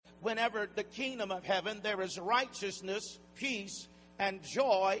whenever the kingdom of heaven, there is righteousness, peace, and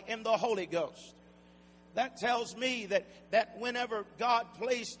joy in the Holy Ghost. That tells me that whenever God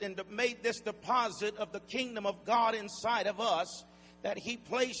placed and made this deposit of the kingdom of God inside of us, that he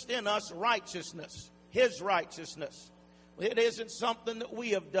placed in us righteousness, his righteousness. It isn't something that we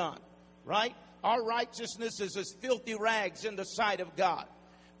have done, right? Our righteousness is as filthy rags in the sight of God.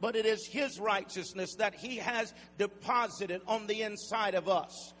 But it is his righteousness that he has deposited on the inside of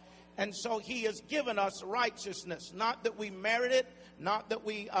us. And so he has given us righteousness, not that we merit it, not that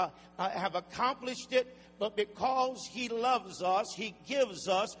we have accomplished it, but because he loves us, he gives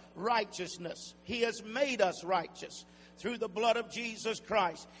us righteousness. He has made us righteous through the blood of Jesus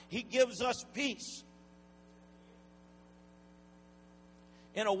Christ. He gives us peace.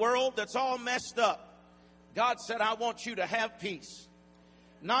 In a world that's all messed up, God said, I want you to have peace.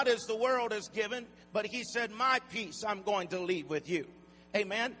 Not as the world is given, but he said, my peace I'm going to leave with you.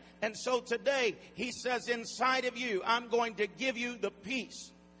 Amen. And so today he says, inside of you, I'm going to give you the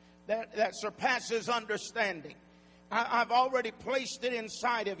peace that surpasses understanding. I've already placed it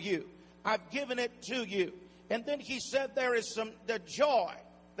inside of you. I've given it to you. And then he said, there is the joy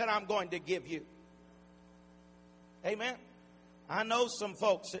that I'm going to give you. Amen. I know some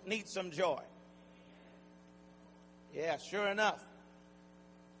folks that need some joy. Yeah, sure enough.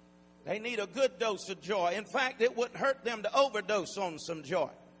 They need a good dose of joy. In fact, it wouldn't hurt them to overdose on some joy.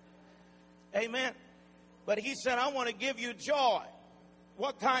 Amen. But he said, I want to give you joy.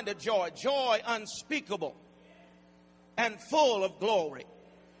 What kind of joy? Joy unspeakable and full of glory.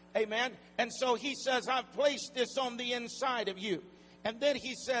 Amen. And so he says, I've placed this on the inside of you. And then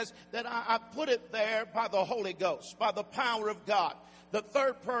he says that I put it there by the Holy Ghost, by the power of God. The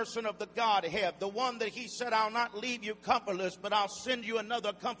third person of the Godhead, the one that he said, I'll not leave you comfortless, but I'll send you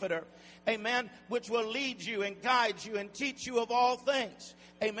another comforter. Amen. Which will lead you and guide you and teach you of all things.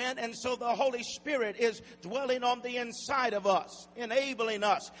 Amen. And so the Holy Spirit is dwelling on the inside of us, enabling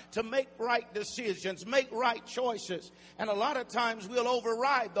us to make right decisions, make right choices. And a lot of times we'll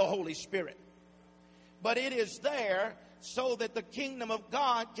override the Holy Spirit. But it is there so that the kingdom of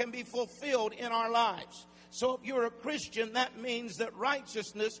God can be fulfilled in our lives. So if you're a Christian, that means that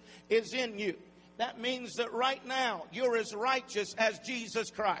righteousness is in you. That means that right now you're as righteous as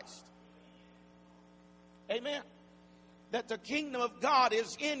Jesus Christ. Amen. That the kingdom of God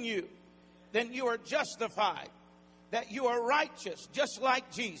is in you. Then you are justified. That you are righteous, just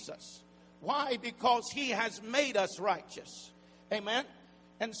like Jesus. Why? Because he has made us righteous. Amen.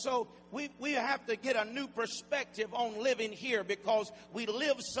 And so we have to get a new perspective on living here, because we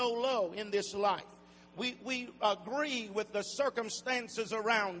live so low in this life. We agree with the circumstances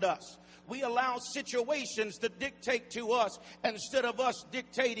around us. We allow situations to dictate to us instead of us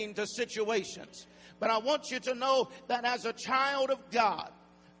dictating to situations. But I want you to know that as a child of God,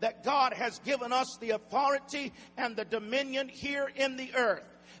 that God has given us the authority and the dominion here in the earth,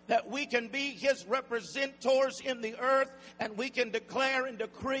 that we can be his representors in the earth, and we can declare and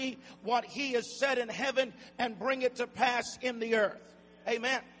decree what he has said in heaven and bring it to pass in the earth.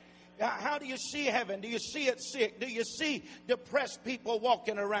 Amen. How do you see heaven? Do you see it sick? Do you see depressed people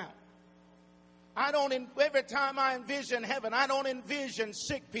walking around? Every time I envision heaven, I don't envision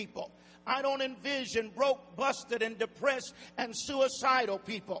sick people. I don't envision broke, busted, and depressed and suicidal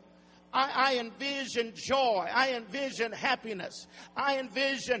people. I envision joy. I envision happiness. I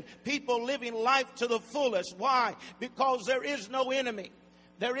envision people living life to the fullest. Why? Because there is no enemy.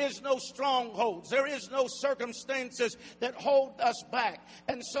 There is no strongholds. There is no circumstances that hold us back.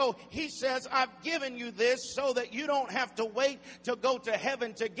 And so he says, I've given you this so that you don't have to wait to go to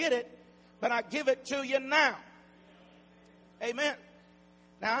heaven to get it, but I give it to you now. Amen.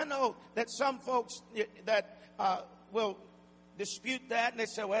 Now, I know that some folks that will dispute that, and they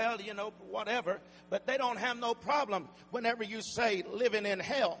say, well, whatever. But they don't have no problem whenever you say living in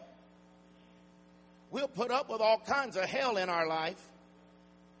hell. We'll put up with all kinds of hell in our life.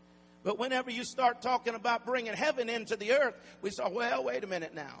 But whenever you start talking about bringing heaven into the earth, we say, well, wait a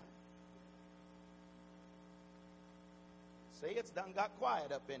minute now. See, it's done got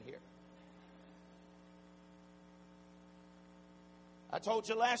quiet up in here. I told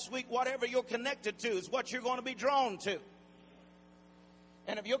you last week, whatever you're connected to is what you're going to be drawn to.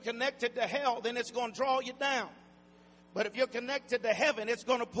 And if you're connected to hell, then it's going to draw you down. But if you're connected to heaven, it's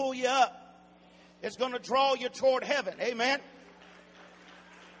going to pull you up. It's going to draw you toward heaven. Amen.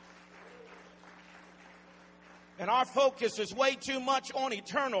 And our focus is way too much on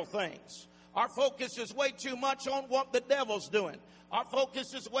eternal things, Our focus is way too much on what the devil's doing. Our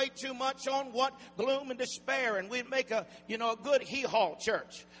focus is way too much on what gloom and despair, and we make a good hee-haw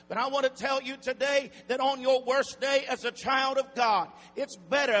church. But I want to tell you today that on your worst day as a child of God, it's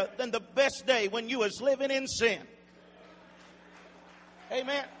better than the best day when you was living in sin.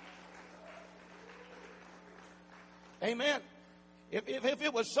 Amen. Amen. If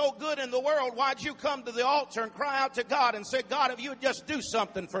it was so good in the world, why'd you come to the altar and cry out to God and say, God, if you would just do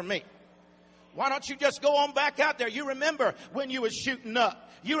something for me? Why don't you just go on back out there? You remember when you was shooting up.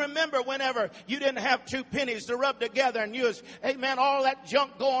 You remember whenever you didn't have 2 pennies to rub together and you was, amen, all that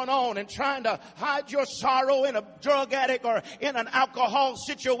junk going on and trying to hide your sorrow in a drug addict or in an alcohol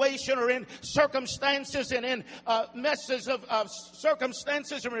situation or in circumstances and in messes of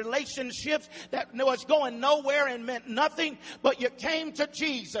circumstances and relationships that was going nowhere and meant nothing, but you came to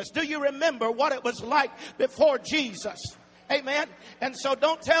Jesus. Do you remember what it was like before Jesus? Amen. And so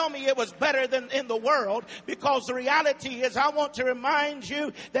don't tell me it was better than in the world, because the reality is I want to remind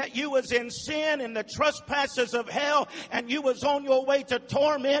you that you was in sin and the trespasses of hell, and you was on your way to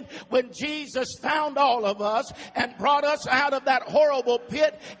torment when Jesus found all of us and brought us out of that horrible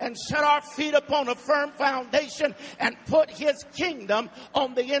pit and set our feet upon a firm foundation and put his kingdom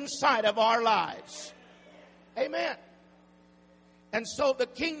on the inside of our lives. Amen. And so the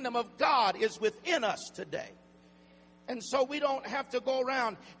kingdom of God is within us today. And so we don't have to go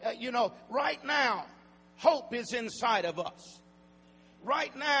around, right now, hope is inside of us.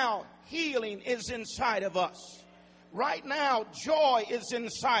 Right now, healing is inside of us. Right now, joy is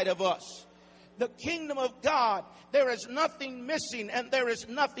inside of us. The kingdom of God, there is nothing missing and there is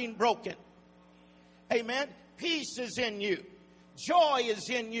nothing broken. Amen. Peace is in you. Joy is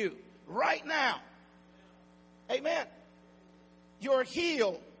in you right now. Amen. You're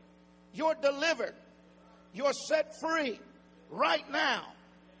healed. You're delivered. You're set free right now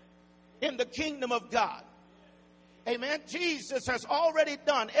in the kingdom of God. Amen. Jesus has already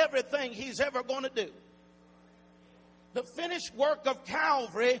done everything he's ever going to do. The finished work of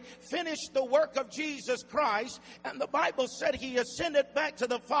Calvary finished the work of Jesus Christ, and the Bible said he ascended back to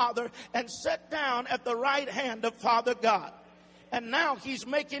the Father and sat down at the right hand of Father God. And now he's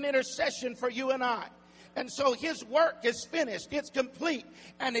making intercession for you and I. And so his work is finished. It's complete.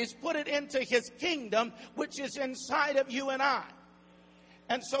 And he's put it into his kingdom, which is inside of you and I.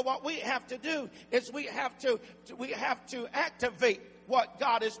 And so what we have to do is we have to activate what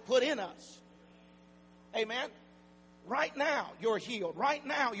God has put in us. Amen. Right now you're healed. Right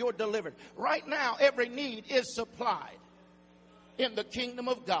now you're delivered. Right now every need is supplied in the kingdom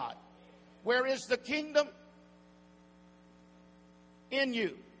of God. Where is the kingdom? In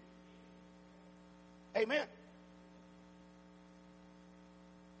you. Amen.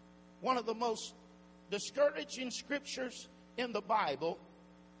 One of the most discouraging scriptures in the Bible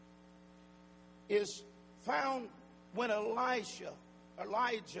is found when Elijah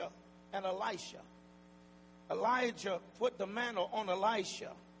put the mantle on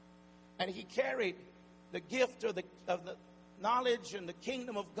Elisha, and he carried the gift of the knowledge and the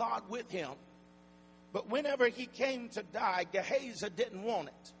kingdom of God with him. But whenever he came to die, Gehazi didn't want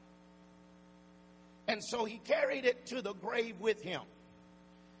it. And so he carried it to the grave with him.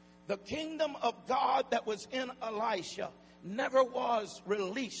 The kingdom of God that was in Elisha never was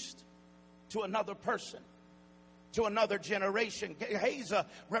released to another person, to another generation. Gehazi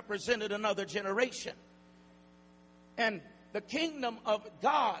represented another generation. And the kingdom of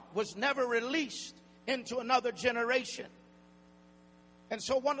God was never released into another generation. And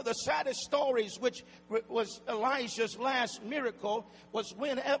so one of the saddest stories, which was Elijah's last miracle, was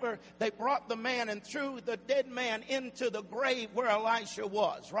whenever they brought the man and threw the dead man into the grave where Elisha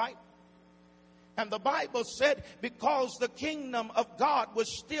was, right? And the Bible said because the kingdom of God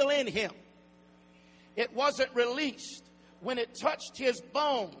was still in him, it wasn't released. When it touched his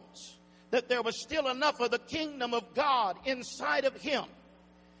bones, that there was still enough of the kingdom of God inside of him,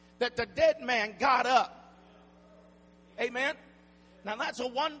 that the dead man got up. Amen. Now that's a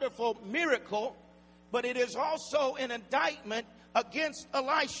wonderful miracle, but it is also an indictment against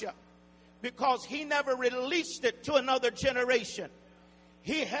Elisha, because he never released it to another generation.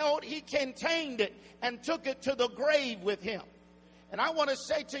 He contained it and took it to the grave with him. And I want to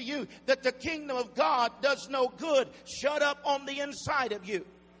say to you that the kingdom of God does no good shut up on the inside of you.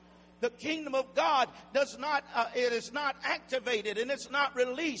 The kingdom of God it is not activated and it's not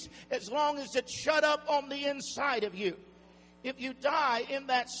released as long as it's shut up on the inside of you. If you die in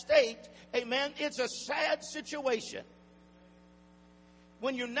that state, amen, it's a sad situation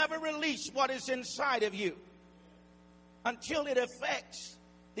when you never release what is inside of you until it affects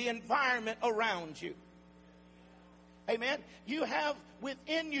the environment around you. Amen. You have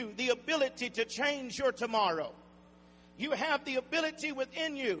within you the ability to change your tomorrow. You have the ability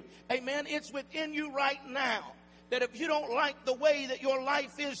within you. Amen. It's within you right now. That if you don't like the way that your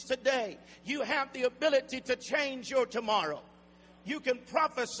life is today, you have the ability to change your tomorrow. You can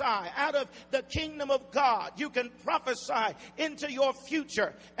prophesy out of the kingdom of God. You can prophesy into your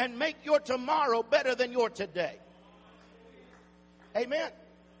future and make your tomorrow better than your today. Amen.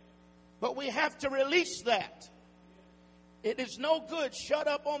 But we have to release that. It is no good shut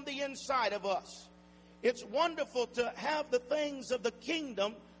up on the inside of us. It's wonderful to have the things of the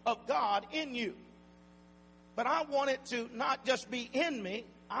kingdom of God in you. But I want it to not just be in me.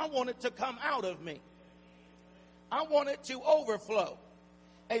 I want it to come out of me. I want it to overflow.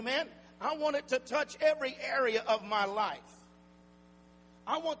 Amen. I want it to touch every area of my life.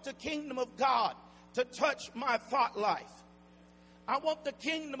 I want the kingdom of God to touch my thought life. I want the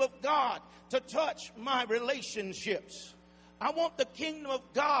kingdom of God to touch my relationships. I want the kingdom of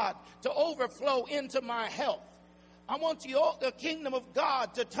God to overflow into my health. I want the kingdom of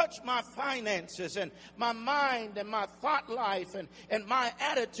God to touch my finances and my mind and my thought life and my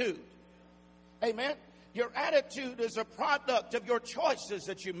attitude. Amen. Your attitude is a product of your choices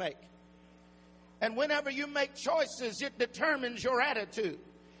that you make. And whenever you make choices, it determines your attitude.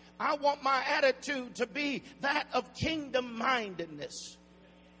 I want my attitude to be that of kingdom-mindedness.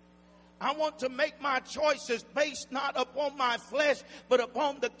 I want to make my choices based not upon my flesh, but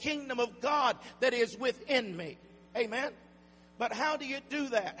upon the kingdom of God that is within me. Amen. But how do you do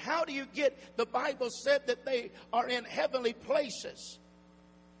that? How do you get, the Bible said that they are in heavenly places.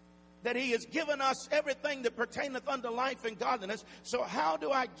 That he has given us everything that pertaineth unto life and godliness. So how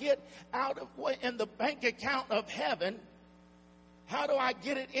do I get out of in the bank account of heaven? How do I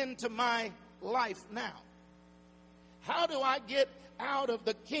get it into my life now? How do I get out of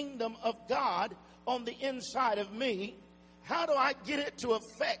the kingdom of God on the inside of me? How do I get it to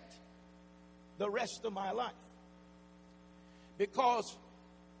affect the rest of my life? Because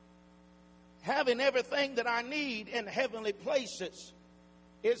having everything that I need in heavenly places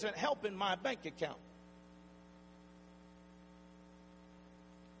isn't helping my bank account.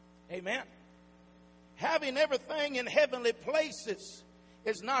 Amen. Having everything in heavenly places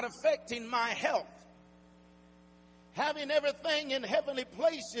is not affecting my health. Having everything in heavenly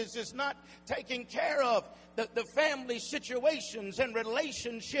places is not taking care of the family situations and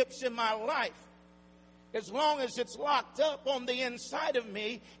relationships in my life. As long as it's locked up on the inside of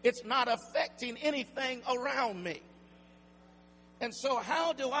me, it's not affecting anything around me. And so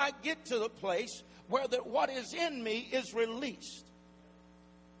how do I get to the place where what is in me is released?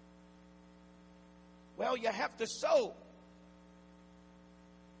 Well, you have to sow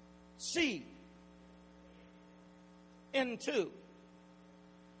seed into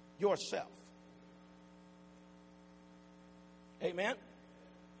yourself. Amen.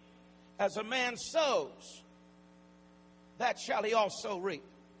 As a man sows, that shall he also reap.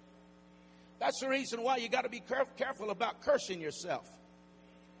 That's the reason why you got to be careful about cursing yourself.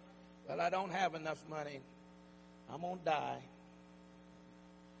 Well, I don't have enough money. I'm going to die.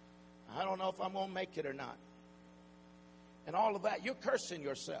 I don't know if I'm going to make it or not. And all of that, you're cursing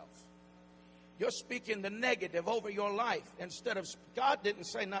yourself. You're speaking the negative over your life instead of, God didn't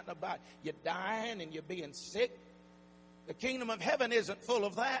say nothing about you dying and you being sick. The kingdom of heaven isn't full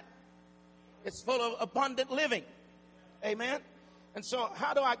of that. It's full of abundant living. Amen. And so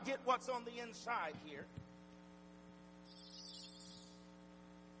how do I get what's on the inside here?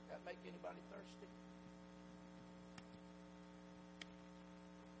 That make anybody thirsty?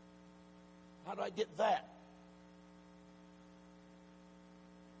 How do I get that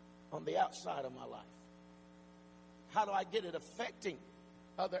on the outside of my life? How do I get it affecting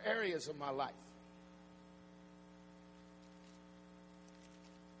other areas of my life?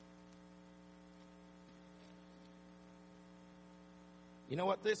 You know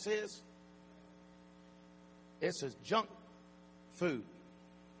what this is? This is junk food.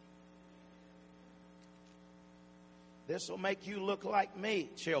 This will make you look like me,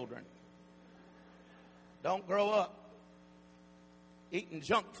 children. Don't grow up eating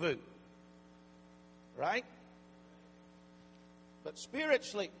junk food. Right? But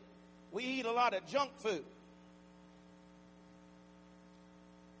spiritually, we eat a lot of junk food.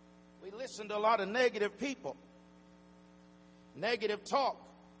 We listen to a lot of negative people. Negative talk.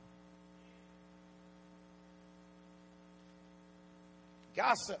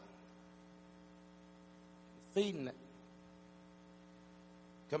 Gossip. Feeding it.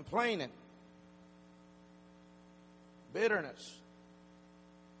 Complaining. Bitterness.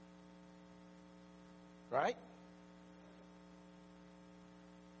 Right?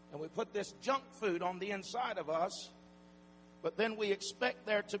 And we put this junk food on the inside of us, but then we expect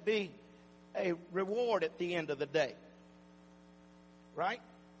there to be a reward at the end of the day. Right?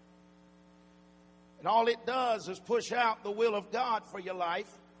 And all it does is push out the will of God for your life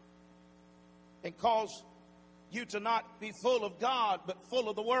and cause you to not be full of God, but full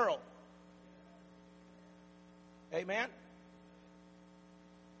of the world. Amen?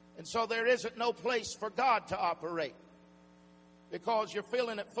 And so there isn't no place for God to operate because you're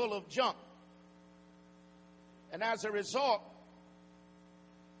filling it full of junk. And as a result,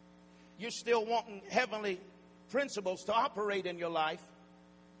 you're still wanting heavenly principles to operate in your life.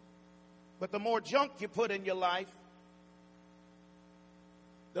 But the more junk you put in your life,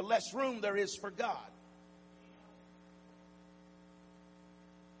 the less room there is for God.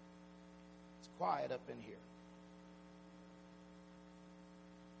 It's quiet up in here.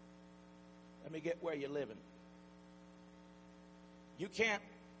 Let me get where you're living. You can't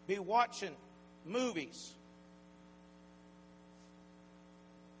be watching movies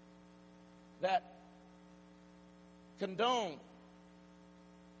that condone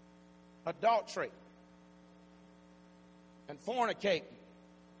adultery and fornicating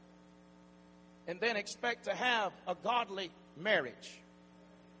and then expect to have a godly marriage.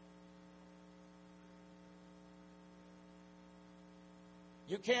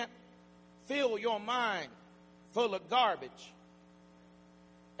 You can't fill your mind full of garbage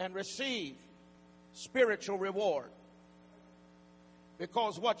and receive spiritual reward.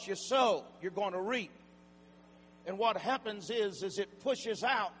 Because what you sow, you're going to reap. And what happens is it pushes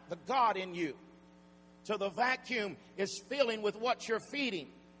out the God in you. So the vacuum is filling with what you're feeding.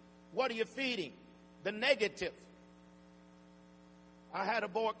 What are you feeding? The negative. I had a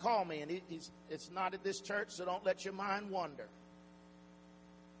boy call me, and it's not at this church, so don't let your mind wander.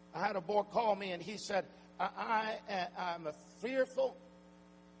 I had a boy call me, and he said, I'm fearful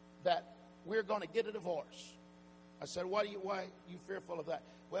that we're going to get a divorce. I said, why are you fearful of that?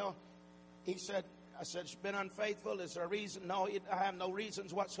 Well, he said, I said, she's been unfaithful. Is there a reason? No, I have no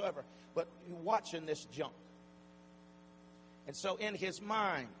reasons whatsoever. But you're watching this junk. And so in his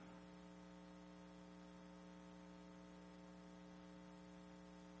mind,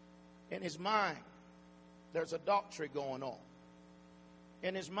 there's adultery going on.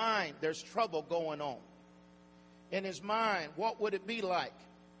 In his mind, there's trouble going on. In his mind, what would it be like?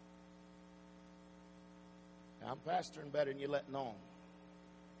 Now, I'm pastoring better than you're letting on.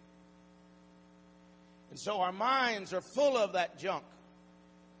 And so our minds are full of that junk.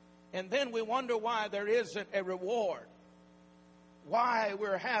 And then we wonder why there isn't a reward. Why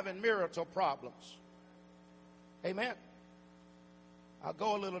we're having marital problems. Amen. I'll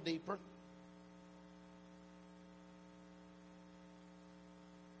go a little deeper.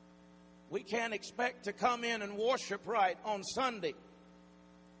 We can't expect to come in and worship right on Sunday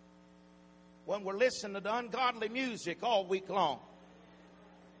when we're listening to ungodly music all week long.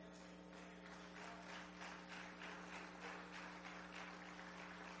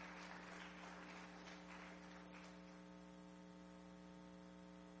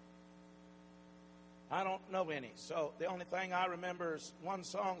 I don't know any. So the only thing I remember is one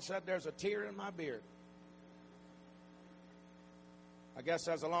song said, "There's a tear in my beard." I guess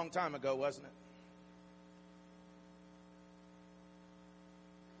that was a long time ago, wasn't it?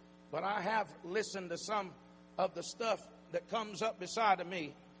 But I have listened to some of the stuff that comes up beside of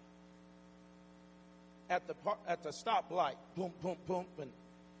me at the stoplight. Boom, boom, boom, and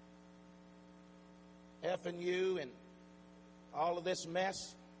effing you and all of this mess.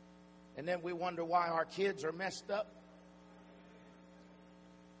 And then we wonder why our kids are messed up.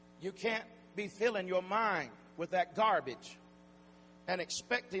 You can't be filling your mind with that garbage and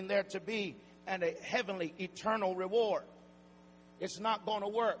expecting there to be a heavenly, eternal reward. It's not going to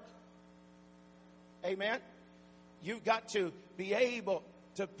work. Amen? You've got to be able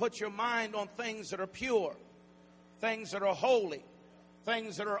to put your mind on things that are pure, things that are holy,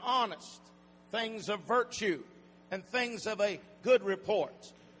 things that are honest, things of virtue, and things of a good report.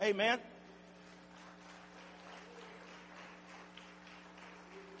 Amen?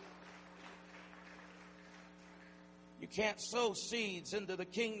 You can't sow seeds into the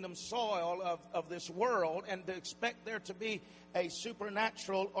kingdom soil of this world and to expect there to be a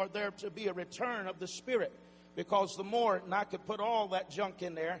supernatural or there to be a return of the Spirit. Because the more, and I could put all that junk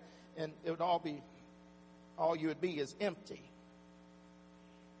in there and it would all you would be is empty.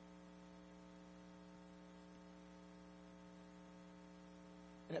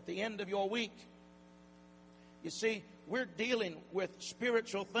 And at the end of your week, you see, we're dealing with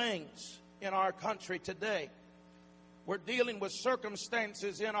spiritual things in our country today. We're dealing with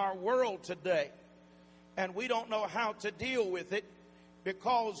circumstances in our world today. And we don't know how to deal with it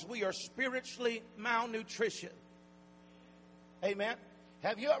because we are spiritually malnutrition. Amen.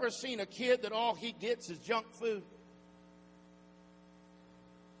 Have you ever seen a kid that all he gets is junk food?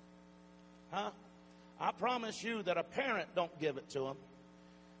 Huh? I promise you that a parent don't give it to him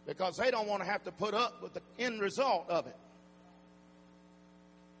because they don't want to have to put up with the end result of it.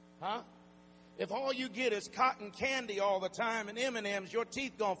 Huh? If all you get is cotton candy all the time and M&Ms, your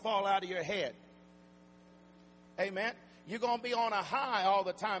teeth going to fall out of your head. Amen. You're going to be on a high all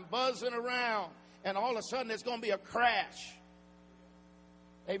the time, buzzing around, and all of a sudden there's going to be a crash.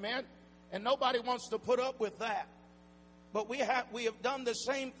 Amen. And nobody wants to put up with that. But we have done the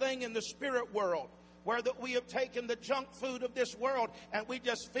same thing in the spirit world, where that we have taken the junk food of this world and we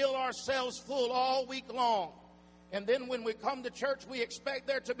just fill ourselves full all week long. And then when we come to church, we expect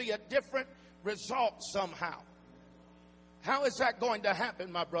there to be a different result somehow. How is that going to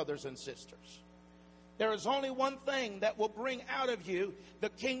happen, my brothers and sisters? There is only one thing that will bring out of you the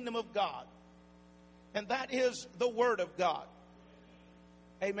kingdom of God, and that is the Word of God.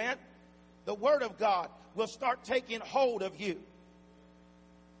 Amen? The Word of God will start taking hold of you.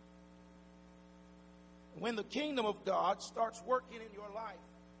 When the kingdom of God starts working in your life,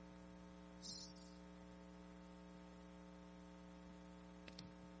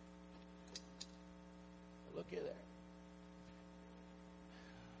 look at that.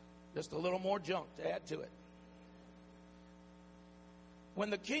 Just a little more junk to add to it. When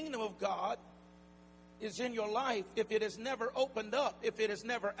the kingdom of God is in your life, if it is never opened up, if it is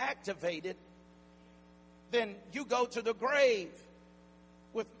never activated, then you go to the grave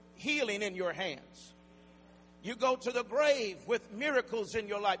with healing in your hands. You go to the grave with miracles in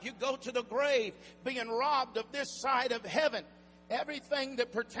your life. You go to the grave being robbed of this side of heaven, everything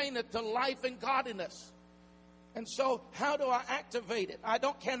that pertaineth to life and godliness. And so how do I activate it?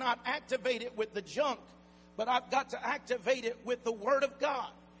 Cannot activate it with the junk, but I've got to activate it with the Word of God.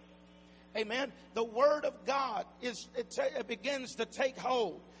 Amen. The Word of God it begins to take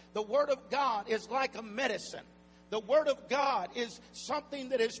hold. The Word of God is like a medicine. The Word of God is something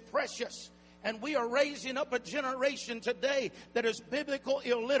that is precious. And we are raising up a generation today that is biblical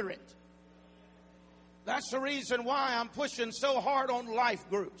illiterate. That's the reason why I'm pushing so hard on life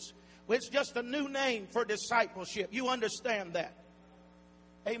groups. It's just a new name for discipleship. You understand that?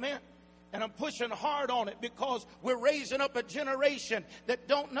 Amen. And I'm pushing hard on it because we're raising up a generation that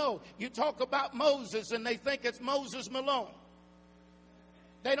don't know. You talk about Moses and they think it's Moses Malone.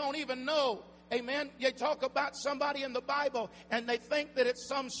 They don't even know. Amen. You talk about somebody in the Bible and they think that it's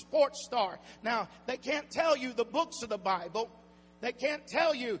some sports star. Now, they can't tell you the books of the Bible. They can't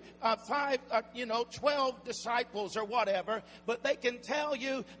tell you 12 disciples or whatever, but they can tell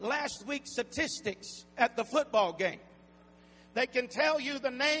you last week's statistics at the football game. They can tell you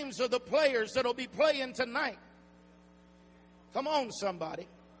the names of the players that will be playing tonight. Come on, somebody.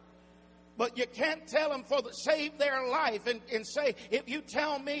 But you can't tell them save their life and say, if you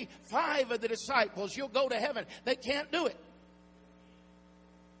tell me 5 of the disciples, you'll go to heaven. They can't do it.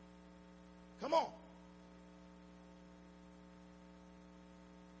 Come on.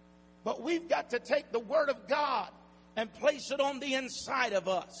 But we've got to take the Word of God and place it on the inside of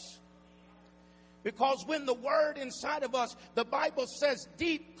us. Because when the Word inside of us, the Bible says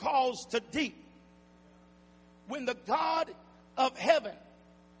deep calls to deep. When the God of heaven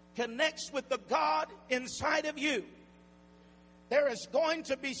connects with the God inside of you, there is going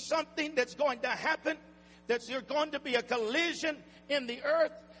to be something that's going to happen. There's going to be a collision in the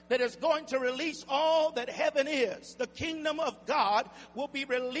earth that is going to release all that heaven is. The kingdom of God will be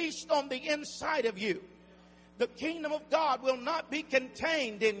released on the inside of you. The kingdom of God will not be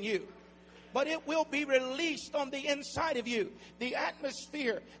contained in you, but it will be released on the inside of you. The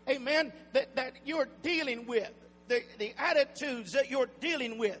atmosphere, amen, that you're dealing with, the attitudes that you're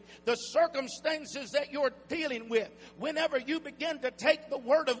dealing with, the circumstances that you're dealing with, whenever you begin to take the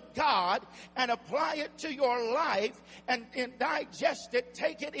Word of God and apply it to your life and digest it,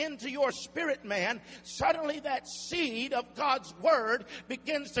 take it into your spirit man, suddenly that seed of God's Word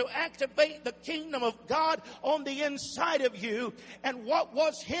begins to activate the kingdom of God on the inside of you. And what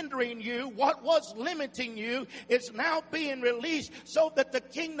was hindering you, what was limiting you, is now being released so that the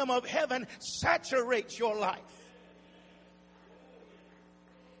kingdom of heaven saturates your life.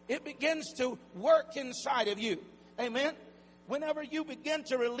 It begins to work inside of you. Amen. Whenever you begin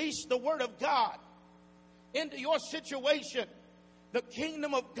to release the Word of God into your situation, the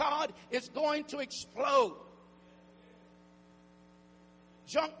kingdom of God is going to explode.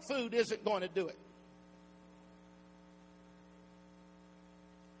 Junk food isn't going to do it.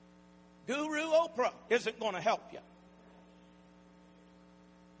 Guru Oprah isn't going to help you.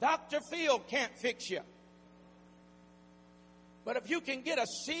 Dr. Phil can't fix you. But if you can get a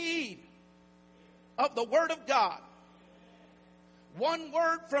seed of the Word of God One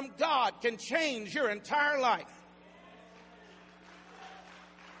word from God can change your entire life.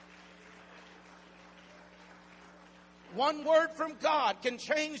 One word from God can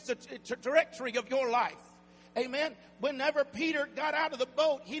change the trajectory of your life. Amen. Whenever Peter got out of the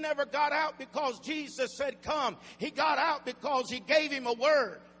boat, he never got out because Jesus said, come. He got out because he gave him a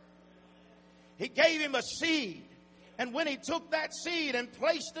word. He gave him a seed. And when he took that seed and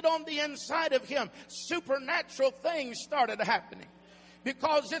placed it on the inside of him, supernatural things started happening.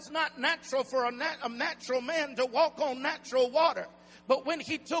 Because it's not natural for a natural man to walk on natural water. But when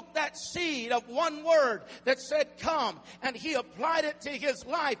he took that seed of one word that said come, and he applied it to his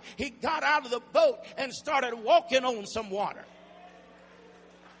life, he got out of the boat and started walking on some water.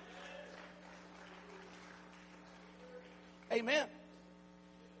 Amen.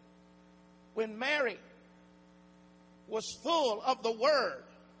 When Mary was full of the word,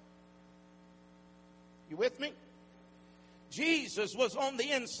 you with me? Jesus was on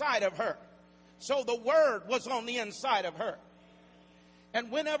the inside of her. So the word was on the inside of her. And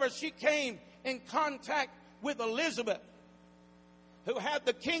whenever she came in contact with Elizabeth, who had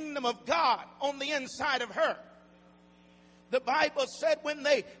the kingdom of God on the inside of her, the Bible said when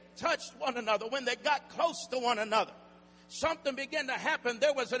they touched one another, when they got close to one another, something began to happen.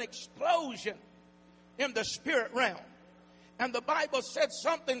 There was an explosion in the spirit realm. And the Bible said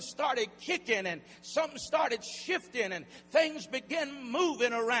something started kicking and something started shifting and things began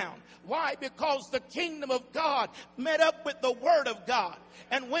moving around. Why? Because the kingdom of God met up with the word of God.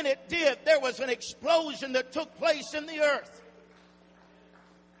 And when it did, there was an explosion that took place in the earth.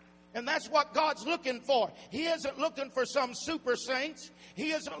 And that's what God's looking for. He isn't looking for some super saints.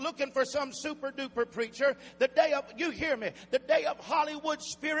 He isn't looking for some super duper preacher. The day of, you hear me, the day of Hollywood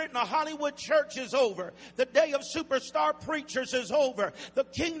spirit and the Hollywood church is over. The day of superstar preachers is over. The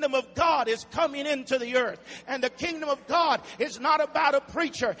kingdom of God is coming into the earth. And the kingdom of God is not about a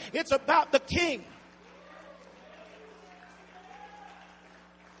preacher. It's about the king.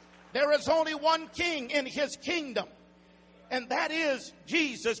 There is only one king in his kingdom. And that is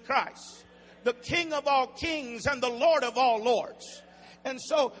Jesus Christ, the King of all kings and the Lord of all lords. And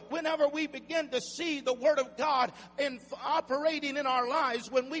so whenever we begin to see the Word of God operating in our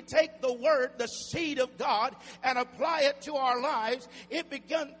lives, when we take the Word, the seed of God, and apply it to our lives, it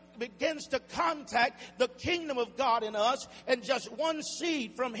begins to contact the kingdom of God in us. And just one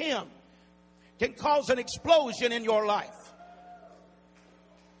seed from Him can cause an explosion in your life.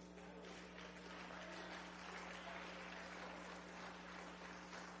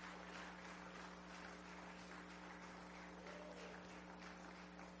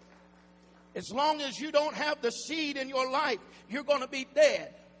 As long as you don't have the seed in your life, you're going to be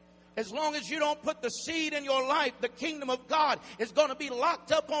dead. As long as you don't put the seed in your life, the kingdom of God is going to be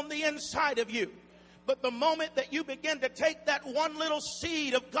locked up on the inside of you. But the moment that you begin to take that one little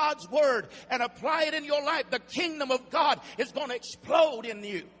seed of God's word and apply it in your life, the kingdom of God is going to explode in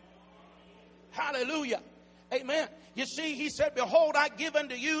you. Hallelujah. Amen. You see, He said, behold, I give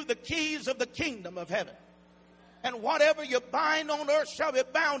unto you the keys of the kingdom of heaven. And whatever you bind on earth shall be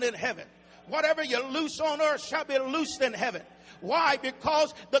bound in heaven. Whatever you loose on earth shall be loosed in heaven. Why?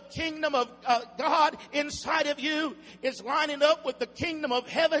 Because the kingdom of God inside of you is lining up with the kingdom of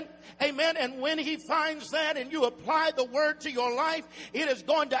heaven. Amen. And when He finds that and you apply the word to your life, it is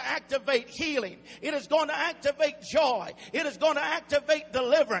going to activate healing. It is going to activate joy. It is going to activate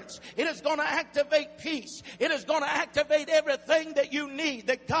deliverance. It is going to activate peace. It is going to activate everything that you need,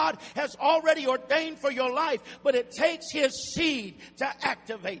 that God has already ordained for your life. But it takes His seed to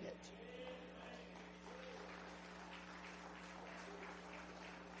activate it.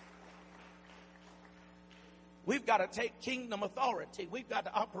 We've got to take kingdom authority. We've got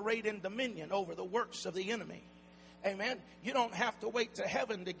to operate in dominion over the works of the enemy. Amen. You don't have to wait to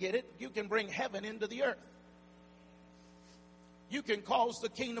heaven to get it. You can bring heaven into the earth. You can cause the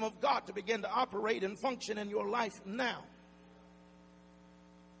kingdom of God to begin to operate and function in your life now.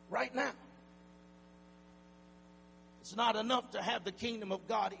 Right now. It's not enough to have the kingdom of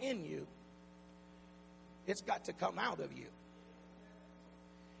God in you. It's got to come out of you.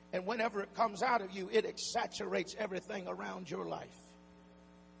 And whenever it comes out of you, it saturates everything around your life.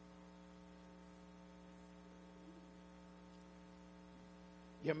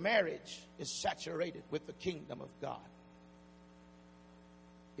 Your marriage is saturated with the kingdom of God.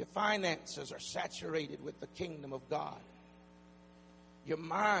 Your finances are saturated with the kingdom of God. Your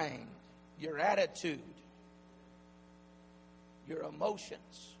mind, your attitude, your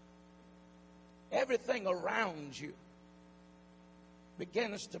emotions, everything around you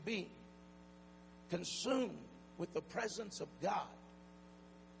begins to be consumed with the presence of God,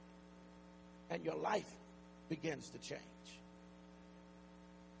 and your life begins to change.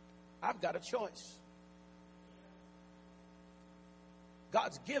 I've got a choice.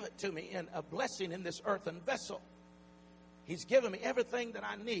 God's given to me in a blessing in this earthen vessel. He's given me everything that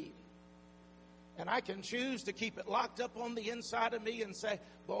I need. And I can choose to keep it locked up on the inside of me and say,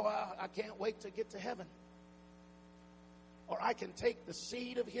 boy, I can't wait to get to heaven. Or I can take the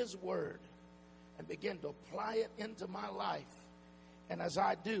seed of His word and begin to apply it into my life. And as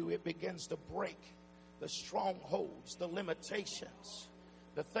I do, it begins to break the strongholds, the limitations.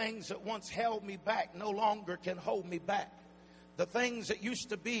 The things that once held me back no longer can hold me back. The things that used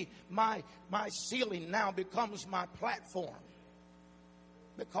to be my ceiling now becomes my platform.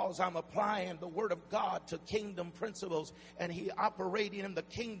 Because I'm applying the Word of God to kingdom principles and He operating in the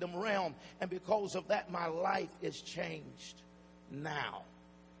kingdom realm. And because of that, my life is changed now.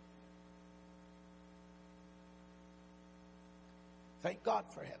 Thank God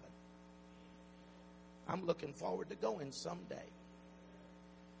for heaven. I'm looking forward to going someday.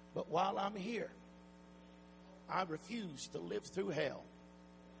 But while I'm here, I refuse to live through hell.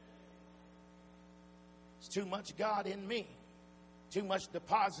 It's too much God in me. Too much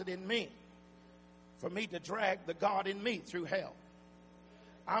deposit in me for me to drag the God in me through hell.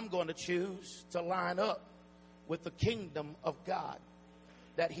 I'm going to choose to line up with the kingdom of God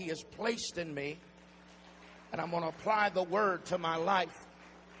that He has placed in me, and I'm going to apply the word to my life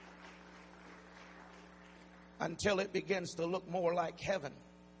until it begins to look more like heaven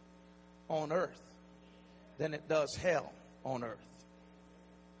on earth than it does hell on earth.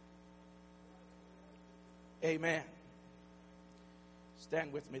 Amen.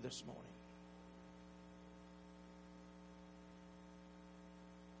 Stand with me this morning.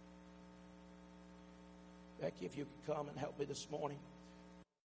 Becky, if you could come and help me this morning.